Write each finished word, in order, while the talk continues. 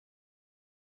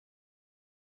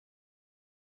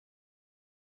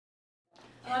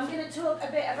I'm going to talk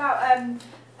a bit about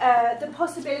the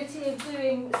possibility of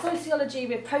doing sociology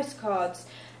with postcards.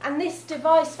 And this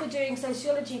device for doing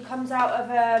sociology comes out of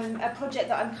a project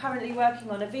that I'm currently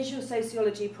working on, a visual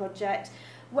sociology project,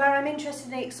 where I'm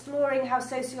interested in exploring how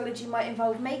sociology might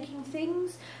involve making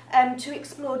things to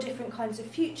explore different kinds of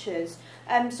futures.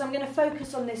 So I'm going to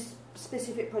focus on this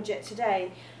specific project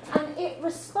today. And it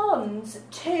responds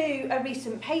to a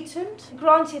recent patent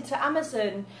granted to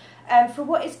Amazon for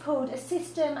what is called a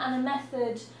system and a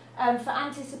method for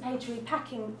anticipatory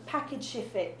package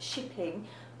shipping,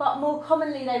 but more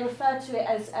commonly they refer to it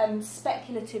as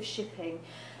speculative shipping.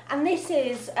 And this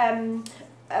is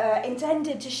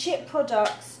intended to ship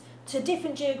products to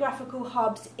different geographical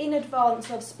hubs in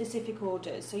advance of specific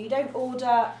orders. So you don't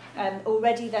order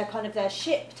already, they're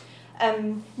shipped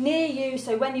near you,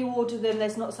 so when you order them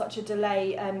there's not such a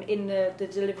delay in the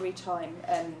delivery time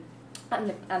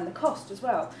and the cost as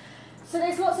well. So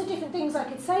there's lots of different things I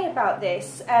could say about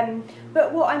this,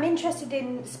 but what I'm interested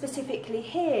in specifically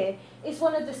here is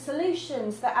one of the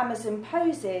solutions that Amazon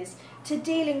poses to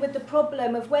dealing with the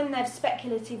problem of when they've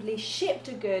speculatively shipped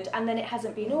a good and then it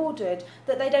hasn't been ordered,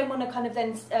 that they don't want to kind of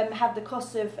then have the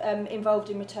cost of involved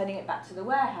in returning it back to the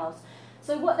warehouse.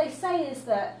 So what they say is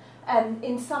that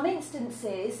in some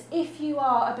instances, if you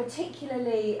are a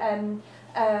particularly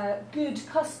good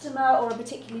customer or a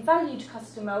particularly valued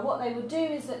customer, what they will do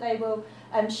is that they will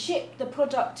ship the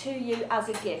product to you as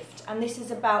a gift, and this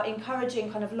is about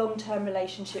encouraging kind of long-term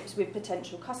relationships with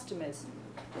potential customers.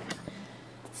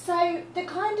 So the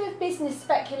kind of business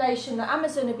speculation that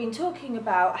Amazon have been talking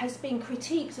about has been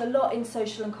critiqued a lot in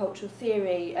social and cultural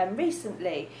theory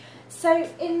recently. So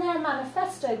in their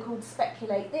manifesto called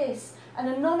Speculate This, an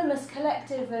anonymous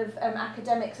collective of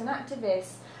academics and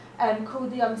activists called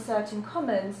the Uncertain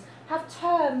Commons have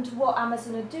termed what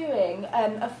Amazon are doing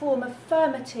a form of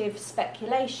affirmative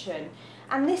speculation,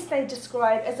 and this they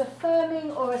describe as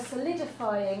affirming or a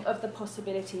solidifying of the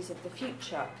possibilities of the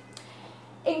future.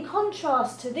 In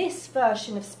contrast to this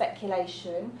version of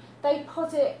speculation, they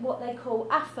posit what they call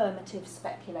affirmative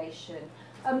speculation,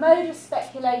 a mode of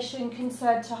speculation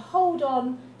concerned to hold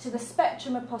on to the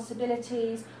spectrum of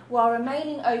possibilities while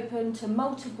remaining open to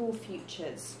multiple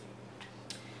futures.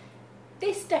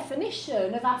 This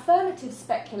definition of affirmative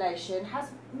speculation has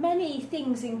many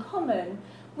things in common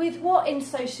with what in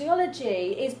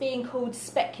sociology is being called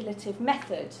speculative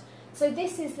method. So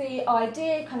this is the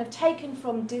idea kind of taken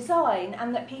from design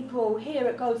and that people here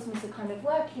at Goldsmiths are kind of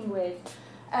working with,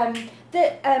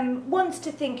 that wants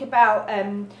to think about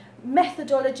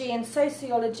methodology and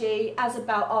sociology as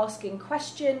about asking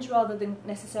questions rather than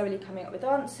necessarily coming up with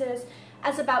answers,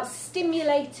 as about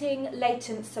stimulating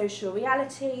latent social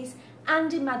realities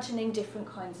and imagining different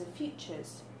kinds of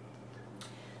futures.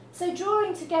 So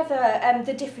drawing together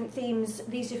these different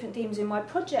themes in my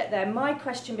project then, my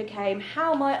question became,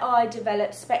 how might I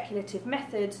develop speculative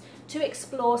methods to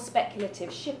explore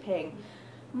speculative shipping?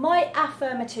 Might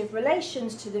affirmative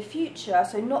relations to the future,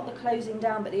 so not the closing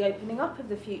down but the opening up of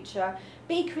the future,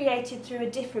 be created through a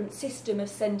different system of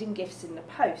sending gifts in the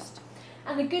post?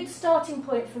 And a good starting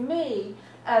point for me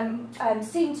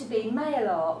seemed to be mail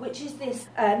art, which is this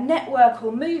network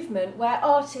or movement where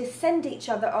artists send each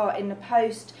other art in the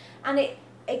post, and it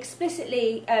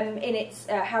explicitly, in its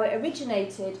how it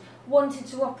originated, wanted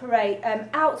to operate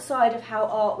outside of how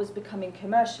art was becoming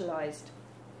commercialised.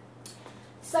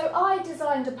 So I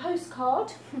designed a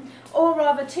postcard, or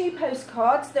rather two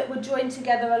postcards that were joined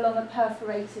together along a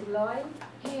perforated line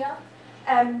here.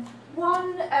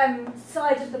 One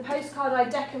side of the postcard I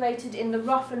decorated in the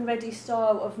rough and ready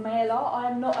style of mail art. I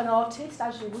am not an artist,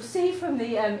 as you will see from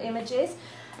the images.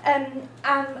 And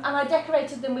I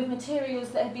decorated them with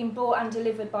materials that had been bought and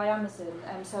delivered by Amazon.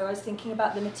 So I was thinking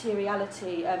about the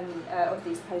materiality of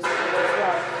these postcards as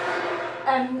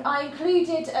well. I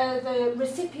included the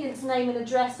recipient's name and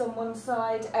address on one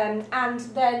side, and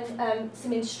then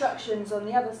some instructions on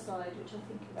the other side, which I'll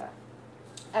think about.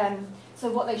 So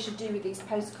what they should do with these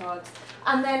postcards.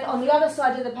 And then on the other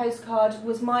side of the postcard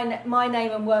was my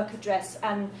name and work address,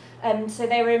 and so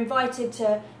they were invited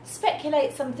to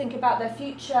speculate something about their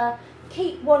future,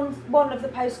 keep one of the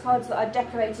postcards that I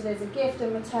decorated as a gift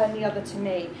and return the other to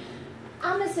me.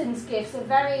 Amazon's gifts are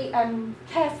very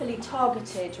carefully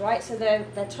targeted, right? So they're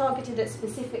targeted at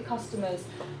specific customers.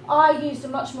 I used a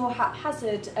much more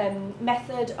haphazard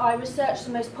method. I researched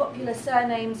the most popular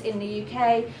surnames in the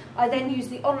UK. I then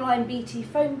used the online BT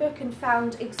phone book and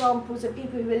found examples of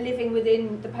people who were living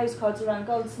within the postcards around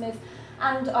Goldsmiths,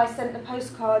 and I sent the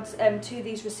postcards to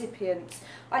these recipients.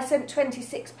 I sent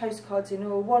 26 postcards in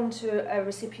all, one to a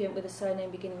recipient with a surname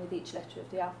beginning with each letter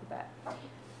of the alphabet.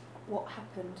 what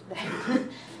happened then.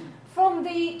 From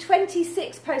the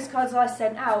 26 postcards I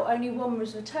sent out, only one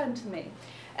was returned to me.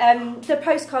 The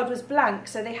postcard was blank,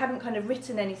 so they hadn't kind of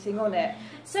written anything on it.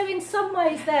 So in some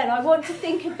ways then, I want to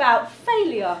think about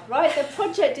failure, right? The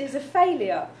project is a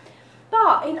failure.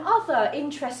 But in other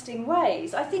interesting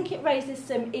ways, I think it raises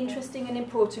some interesting and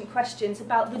important questions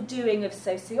about the doing of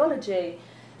sociology.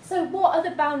 So what are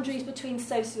the boundaries between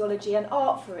sociology and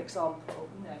art, for example?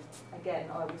 No, again,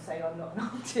 I would say I'm not an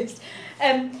artist.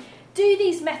 Do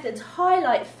these methods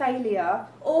highlight failure,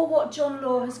 or what John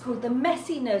Law has called the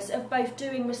messiness of both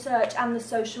doing research and the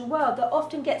social world that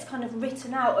often gets kind of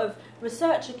written out of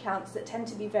research accounts that tend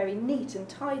to be very neat and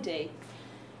tidy?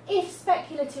 If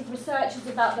speculative research is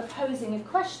about the posing of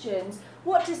questions,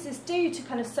 what does this do to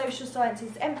kind of social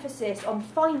sciences' emphasis on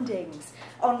findings,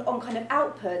 on kind of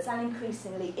outputs, and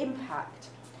increasingly impact?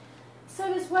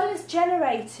 So as well as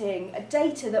generating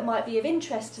data that might be of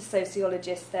interest to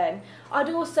sociologists then, I'd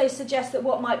also suggest that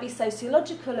what might be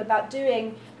sociological about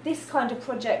doing this kind of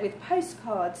project with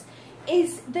postcards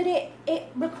is that it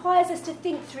requires us to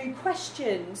think through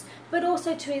questions, but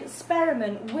also to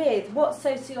experiment with what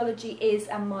sociology is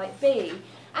and might be.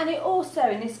 And it also,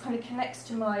 and this kind of connects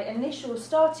to my initial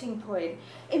starting point,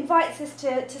 invites us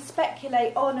to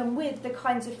speculate on and with the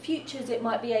kinds of futures we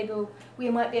might be able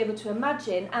to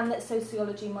imagine and that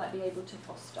sociology might be able to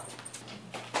foster.